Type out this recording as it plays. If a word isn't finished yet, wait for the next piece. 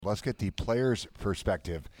Let's get the players'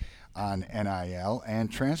 perspective on NIL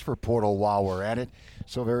and transfer portal while we're at it.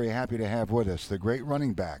 So very happy to have with us the great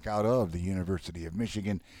running back out of the University of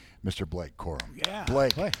Michigan, Mr. Blake Corum. Yeah.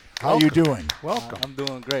 Blake, how you doing? Welcome. I'm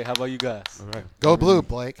doing great. How about you guys? All right. Go blue,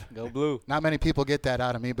 Blake. Go blue. Not many people get that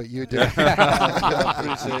out of me, but you do.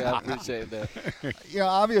 I appreciate that. Yeah,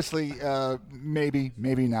 obviously, maybe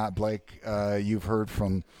not, Blake. You've heard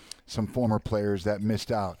from some former players that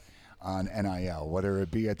missed out on NIL, whether it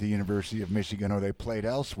be at the University of Michigan or they played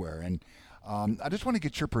elsewhere. And I just want to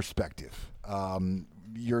get your perspective.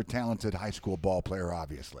 You're a talented high school ball player,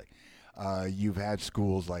 obviously. You've had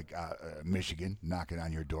schools like Michigan knocking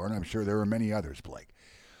on your door, and I'm sure there were many others, Blake.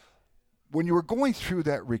 When you were going through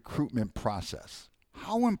that recruitment process,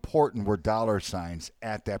 how important were dollar signs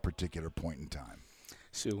at that particular point in time?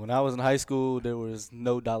 Shoot, when I was in high school, there was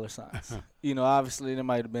no dollar signs. Obviously there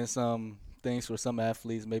might have been some things for some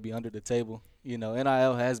athletes maybe under the table.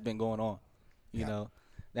 NIL has been going on.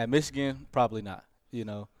 At Michigan, probably not.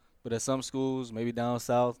 But at some schools, maybe down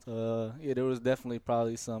south, there was definitely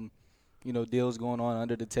probably some, deals going on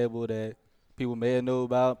under the table that people may have known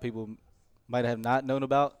about, people might have not known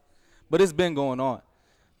about. But it's been going on.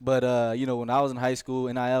 But, when I was in high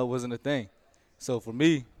school, NIL wasn't a thing. So for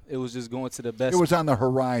me, it was just going to the best. It was on the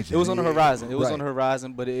horizon. It was on the horizon. It was Right. on the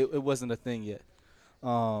horizon, but it wasn't a thing yet.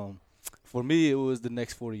 For me, it was the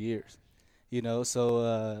next 40 years.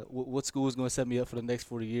 So what school is going to set me up for the next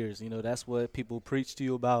 40 years? That's what people preach to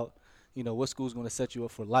you about, what school is going to set you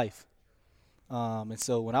up for life. And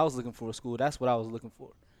so when I was looking for a school, that's what I was looking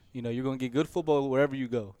for. You're going to get good football wherever you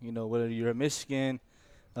go. Whether you're at Michigan,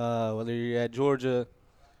 whether you're at Georgia,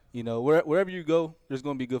 wherever you go, there's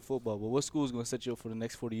going to be good football. But what school is going to set you up for the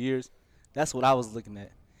next 40 years? That's what I was looking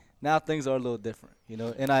at. Now things are a little different.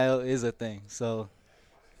 NIL is a thing. So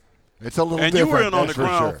it's a little and different. You were in on the that's for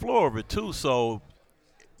ground sure. floor of it, too, so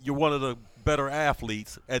you're one of the better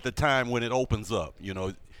athletes at the time when it opens up.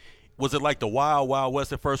 Was it like the Wild Wild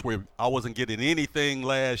West at first where I wasn't getting anything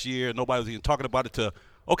last year, nobody was even talking about it, to,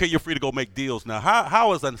 okay, you're free to go make deals now?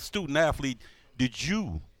 How as a student athlete did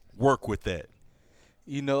you work with that?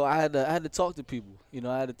 I had to talk to people.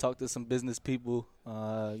 I had to talk to some business people.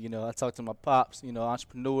 I talked to my pops.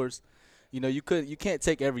 Entrepreneurs. You can't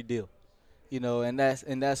take every deal. And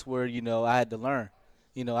that's where I had to learn.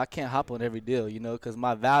 I can't hop on every deal. Because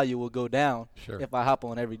my value will go down if I hop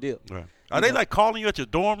on every deal. Right. Are they like calling you at your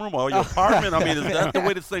dorm room or your apartment? I mean, is that the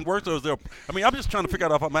way this thing works, or is there? I mean, I'm just trying to figure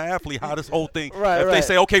out if I'm an athlete how this whole thing. Right, if right. they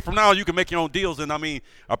say, okay, from now on you can make your own deals, and I mean,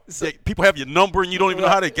 people have your number and you don't even know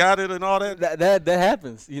how they got it and all that. That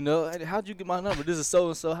happens. Hey, how'd you get my number? This is so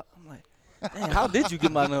and so. I'm like, dang, how did you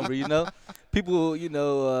get my number? People,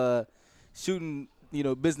 shooting,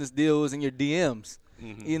 business deals in your DMs.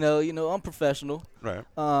 Mm-hmm. I'm professional. Right.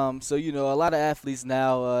 So, a lot of athletes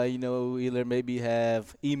now, either maybe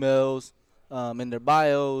have emails in their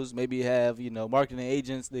bios, maybe have, marketing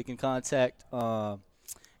agents they can contact. And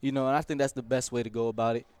I think that's the best way to go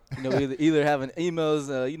about it. Either having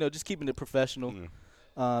emails, just keeping it professional.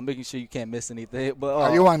 Yeah. Making sure you can't miss anything. But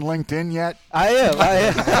Are you on LinkedIn yet? I am. I am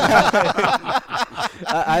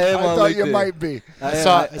I on thought LinkedIn. you might be. I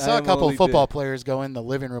saw am a on couple of LinkedIn. football players go in the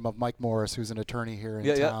living room of Mike Morris, who's an attorney here in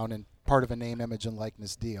Yeah, yeah. town and part of a name, image, and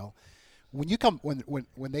likeness deal. When you come,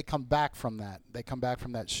 when they come back from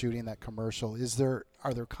that shooting, that commercial,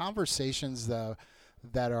 are there conversations that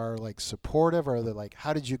are like supportive, or are they like,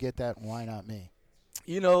 how did you get that? Why not me?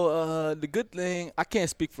 The good thing, I can't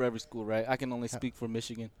speak for every school, right? I can only speak for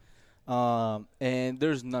Michigan. And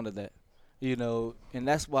there's none of that, and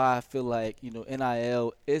that's why I feel like,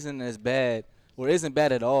 NIL isn't as bad or isn't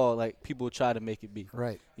bad at all like people try to make it be.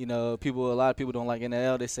 Right. A lot of people don't like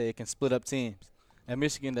NIL. They say it can split up teams. At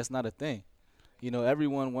Michigan, that's not a thing.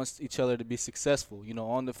 Everyone wants each other to be successful,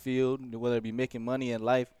 on the field, whether it be making money in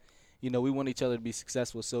life. We want each other to be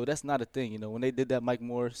successful. So that's not a thing. When they did that Mike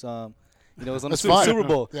Morris, it was on the Super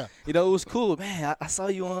Bowl. Yeah. It was cool. Man, I saw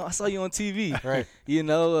you on TV. Right. We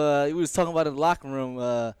was talking about it in the locker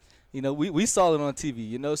room. We saw it on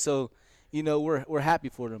TV, so, we're happy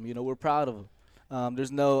for them. We're proud of them.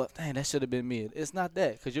 There's no, dang, that should have been me. It's not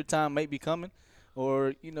that, because your time might be coming,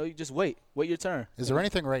 or, you just wait your turn. Is there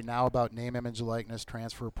anything right now about name, image, likeness,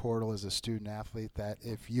 transfer portal as a student athlete that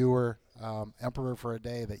if you were emperor for a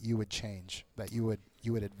day that you would change, that you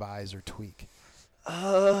would advise or tweak?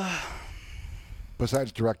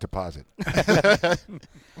 Besides direct deposit.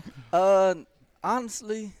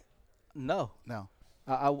 Honestly, no. No.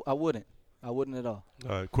 I wouldn't. I wouldn't at all.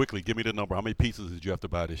 Quickly, give me the number. How many pieces did you have to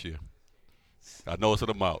buy this year? I know it's an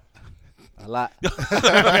amount. A lot.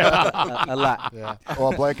 a lot. Yeah.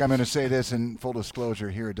 Well, Blake, I'm going to say this in full disclosure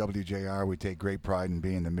here at WJR. We take great pride in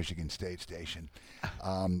being the Michigan State station,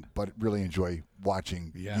 but really enjoy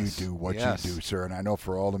watching you do what you do, sir. And I know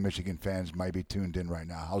for all the Michigan fans might be tuned in right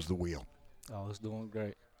now. How's the wheel? Oh, it's doing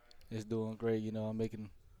great. It's doing great. You know, I'm making,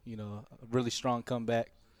 you know, a really strong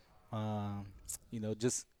comeback. You know,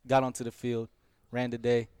 just got onto the field, ran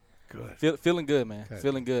today. Good. Feeling good, man. Good.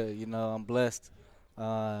 Feeling good. You know, I'm blessed.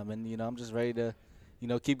 And, you know, I'm just ready to, you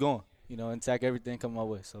know, keep going, you know, and attack everything coming my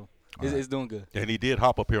way. So it's doing good. And he did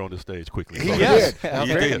hop up here on the stage quickly. He did.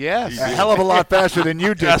 He did. Yes. A hell of a lot faster than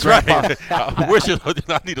you did. That's right. I wish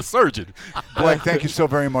I need a surgeon. Blake, thank you so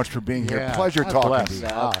very much for being here. Pleasure talking to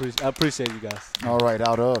you. I appreciate you guys. All right,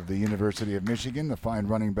 out of the University of Michigan, the fine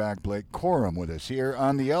running back Blake Corum with us here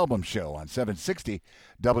on the Albom Show on 760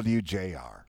 WJR.